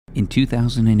In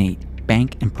 2008,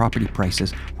 bank and property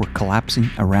prices were collapsing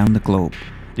around the globe.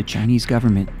 The Chinese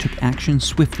government took action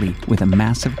swiftly with a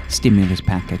massive stimulus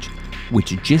package,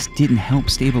 which just didn't help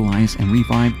stabilize and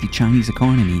revive the Chinese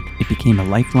economy. It became a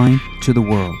lifeline to the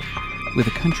world. With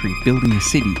a country building a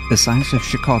city the size of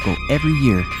Chicago every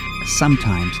year,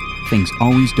 sometimes things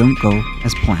always don't go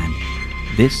as planned.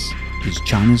 This is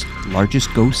China's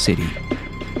largest ghost city.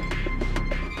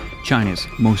 China's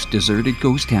most deserted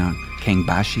ghost town,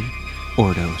 Kangbashi,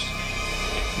 Ordos.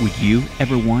 Would you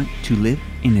ever want to live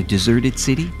in a deserted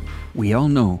city? We all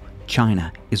know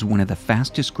China is one of the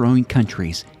fastest growing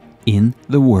countries in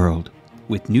the world.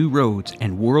 With new roads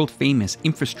and world-famous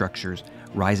infrastructures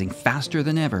rising faster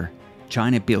than ever,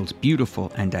 China builds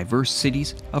beautiful and diverse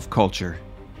cities of culture.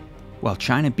 While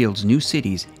China builds new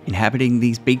cities, inhabiting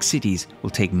these big cities will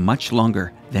take much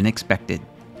longer than expected.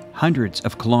 Hundreds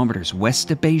of kilometers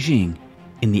west of Beijing,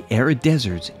 in the arid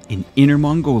deserts in Inner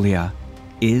Mongolia,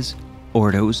 is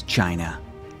Ordos, China.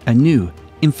 A new,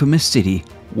 infamous city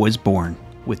was born.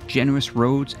 With generous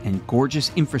roads and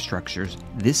gorgeous infrastructures,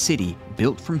 this city,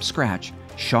 built from scratch,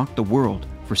 shocked the world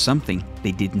for something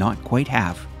they did not quite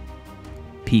have: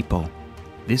 people.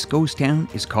 This ghost town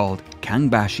is called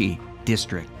Kangbashi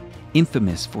District,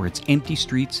 infamous for its empty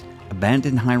streets,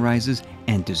 abandoned high-rises,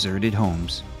 and deserted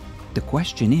homes. The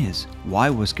question is, why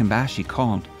was Kangbashi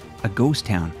called a ghost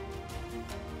town?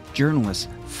 Journalists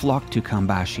flocked to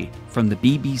Kangbashi from the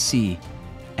BBC,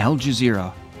 Al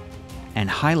Jazeera, and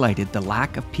highlighted the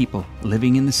lack of people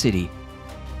living in the city.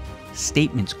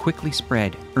 Statements quickly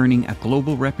spread, earning a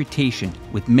global reputation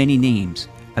with many names: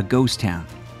 a ghost town,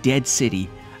 dead city,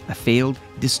 a failed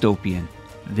dystopian.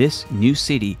 This new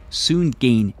city soon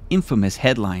gained infamous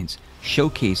headlines,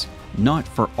 showcased not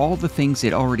for all the things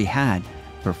it already had,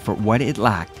 but for what it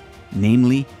lacked,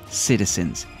 namely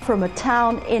citizens. From a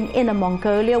town in Inner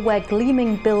Mongolia where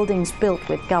gleaming buildings built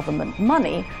with government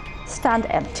money stand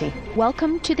empty.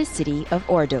 Welcome to the city of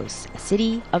Ordos, a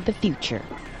city of the future.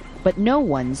 But no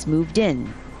one's moved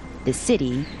in. The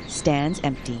city stands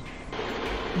empty.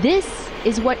 This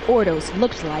is what Ordos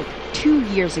looked like 2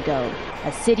 years ago,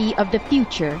 a city of the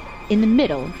future in the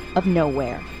middle of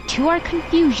nowhere. To our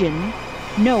confusion,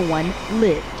 no one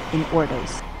lived in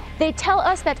Ordos. They tell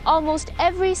us that almost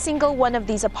every single one of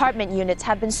these apartment units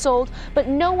have been sold, but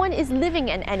no one is living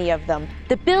in any of them.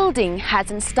 The building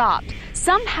hasn't stopped.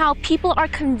 Somehow people are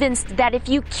convinced that if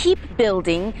you keep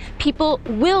building, people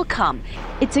will come.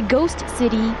 It's a ghost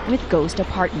city with ghost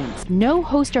apartments. No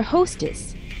host or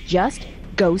hostess, just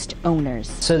ghost owners.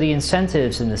 So the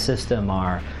incentives in the system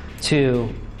are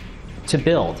to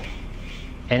build.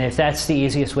 And if that's the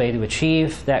easiest way to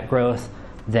achieve that growth,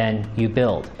 then you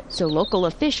build. So local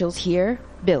officials here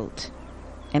built.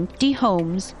 Empty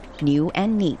homes, new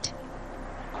and neat.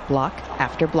 Block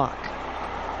after block.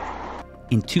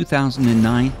 In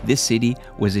 2009, this city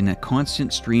was in a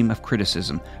constant stream of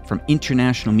criticism from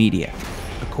international media.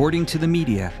 According to the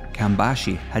media,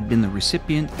 Kangbashi had been the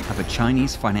recipient of a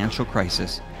Chinese financial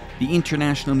crisis. The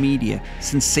international media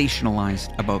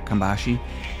sensationalized about Kangbashi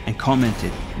and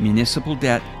commented municipal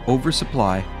debt,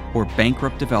 oversupply, or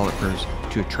bankrupt developers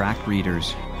to attract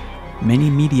readers. Many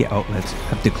media outlets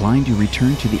have declined to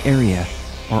return to the area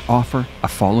or offer a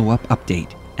follow-up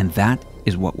update, and that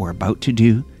is what we're about to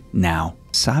do now.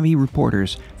 Savvy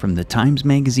reporters from the Times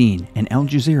Magazine and Al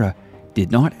Jazeera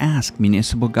did not ask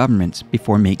municipal governments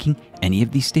before making any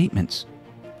of these statements.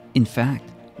 In fact,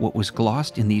 what was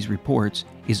glossed in these reports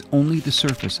is only the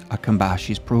surface of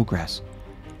Kangbashi's progress.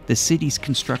 The city's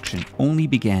construction only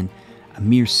began a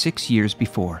mere 6 years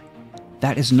before.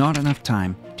 That is not enough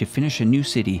time to finish a new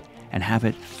city and have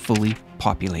it fully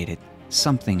populated,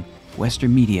 something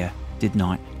Western media did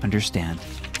not understand.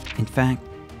 In fact,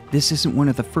 this isn't one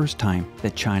of the first time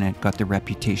that China got the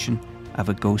reputation of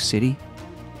a ghost city.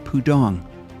 Pudong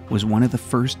was one of the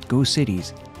first ghost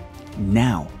cities,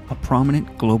 now a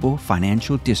prominent global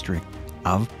financial district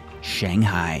of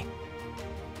Shanghai.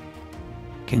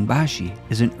 Kangbashi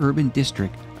is an urban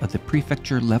district of the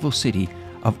prefecture-level city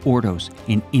of Ordos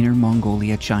in Inner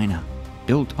Mongolia, China.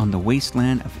 Built on the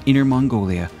wasteland of Inner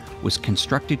Mongolia, was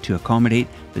constructed to accommodate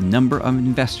the number of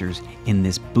investors in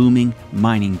this booming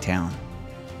mining town.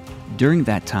 During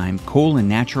that time, coal and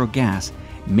natural gas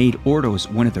made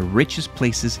Ordos one of the richest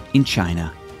places in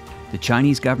China. The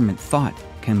Chinese government thought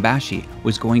Kangbashi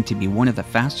was going to be one of the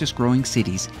fastest growing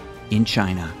cities in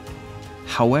China.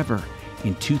 However,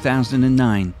 in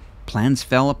 2009, plans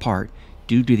fell apart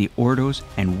due to the Ordos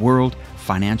and world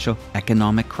financial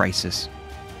economic crisis.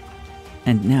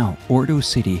 And now Ordos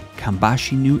City,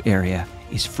 Kangbashi New Area,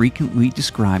 is frequently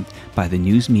described by the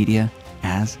news media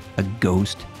as a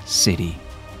ghost city.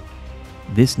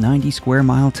 This 90 square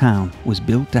mile town was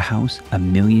built to house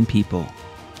 1 million people.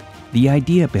 The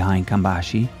idea behind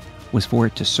Kangbashi was for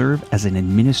it to serve as an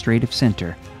administrative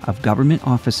center of government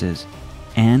offices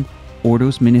and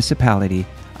Ordos municipality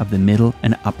of the middle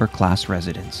and upper class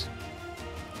residents.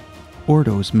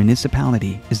 Ordos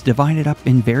municipality is divided up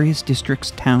in various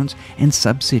districts, towns, and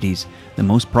sub-cities. The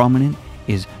most prominent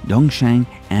is Dongshang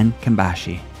and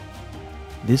Kangbashi.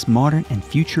 This modern and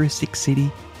futuristic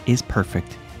city is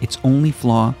perfect. Its only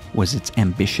flaw was its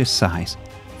ambitious size.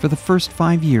 For the first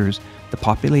 5 years, the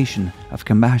population of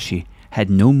Kangbashi had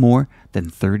no more than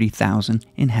 30,000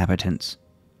 inhabitants.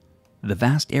 The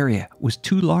vast area was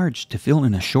too large to fill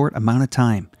in a short amount of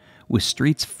time, with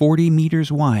streets 40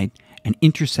 meters wide and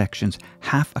intersections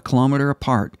half a kilometer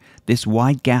apart. This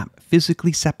wide gap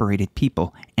physically separated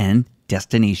people and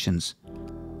destinations.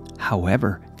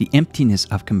 However, the emptiness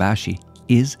of Kangbashi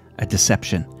is a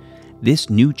deception. This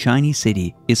new Chinese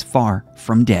city is far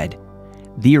from dead.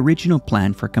 The original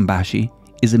plan for Kangbashi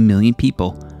is 1 million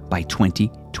people by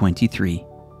 2023.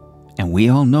 And we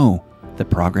all know the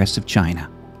progress of China.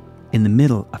 In the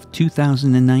middle of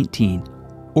 2019,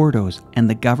 Ordos and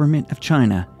the government of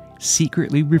China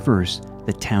secretly reversed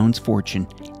the town's fortune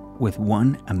with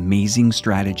one amazing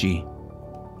strategy.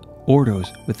 Ordos,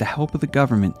 with the help of the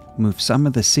government, moved some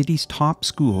of the city's top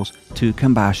schools to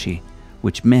Kangbashi,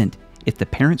 which meant if the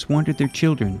parents wanted their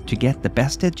children to get the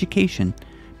best education,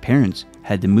 parents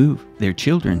had to move their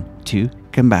children to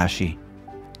Kangbashi.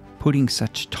 Putting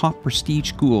such top prestige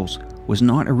schools was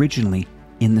not originally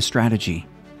in the strategy,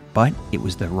 but it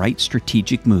was the right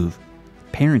strategic move.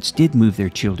 Parents did move their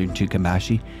children to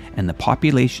Kangbashi, and the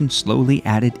population slowly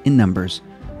added in numbers,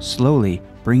 slowly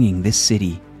bringing this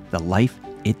city the life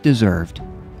it deserved.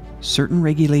 Certain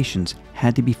regulations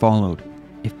had to be followed.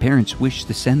 If parents wished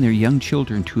to send their young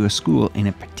children to a school in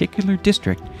a particular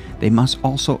district, they must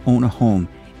also own a home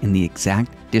in the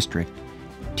exact district.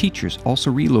 Teachers also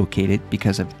relocated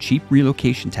because of cheap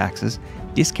relocation taxes,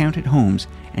 discounted homes,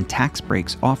 and tax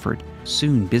breaks offered.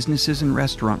 Soon, businesses and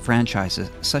restaurant franchises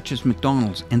such as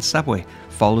McDonald's and Subway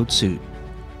followed suit.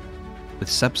 With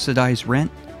subsidized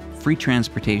rent, free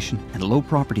transportation, and low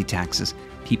property taxes,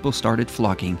 people started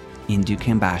flocking into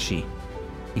Kangbashi.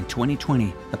 In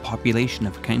 2020, the population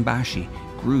of Kangbashi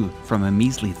grew from a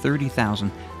measly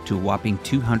 30,000 to a whopping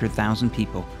 200,000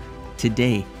 people.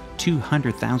 Today,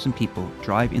 200,000 people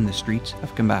drive in the streets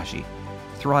of Kangbashi,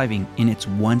 thriving in its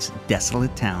once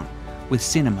desolate town, with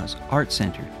cinemas, art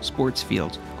centers, sports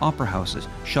fields, opera houses,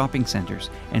 shopping centers,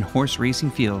 and horse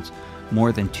racing fields.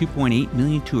 More than 2.8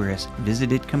 million tourists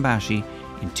visited Kangbashi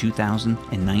in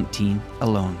 2019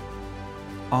 alone.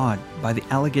 Awed by the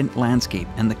elegant landscape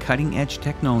and the cutting-edge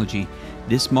technology,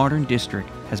 this modern district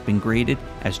has been graded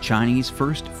as China's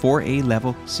first 4A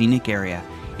level scenic area.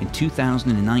 In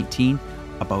 2019,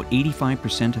 about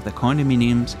 85% of the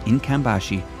condominiums in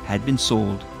Kangbashi had been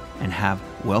sold and have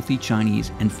wealthy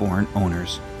Chinese and foreign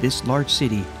owners. This large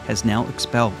city has now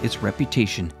expelled its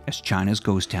reputation as China's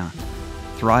ghost town,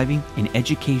 thriving in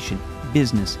education,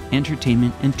 business,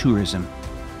 entertainment, and tourism.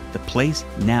 The place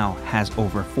now has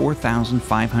over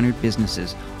 4,500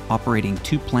 businesses operating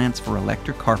 2 plants for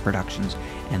electric car productions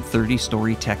and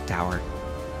 30-story tech tower.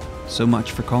 So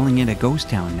much for calling it a ghost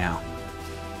town now.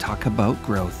 Talk about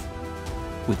growth.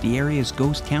 With the area's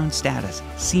ghost town status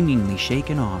seemingly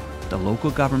shaken off, the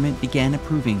local government began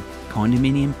approving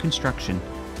condominium construction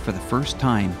for the first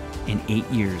time in 8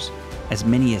 years. As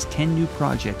many as 10 new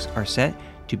projects are set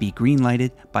to be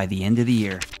green-lighted by the end of the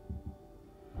year.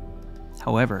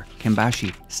 However,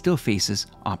 Kangbashi still faces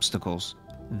obstacles.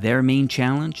 Their main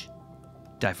challenge?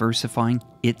 Diversifying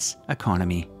its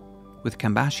economy. With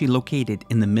Kangbashi located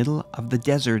in the middle of the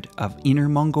desert of Inner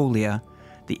Mongolia,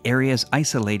 the area's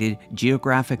isolated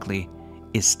geographically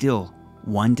is still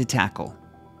one to tackle.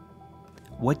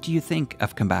 What do you think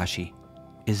of Kangbashi?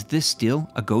 Is this still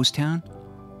a ghost town?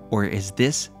 Or is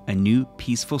this a new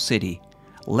peaceful city?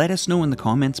 Let us know in the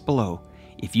comments below.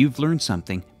 If you've learned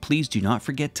something, please do not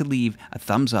forget to leave a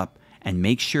thumbs up and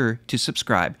make sure to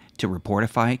subscribe to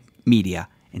Reportify Media.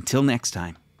 Until next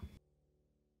time.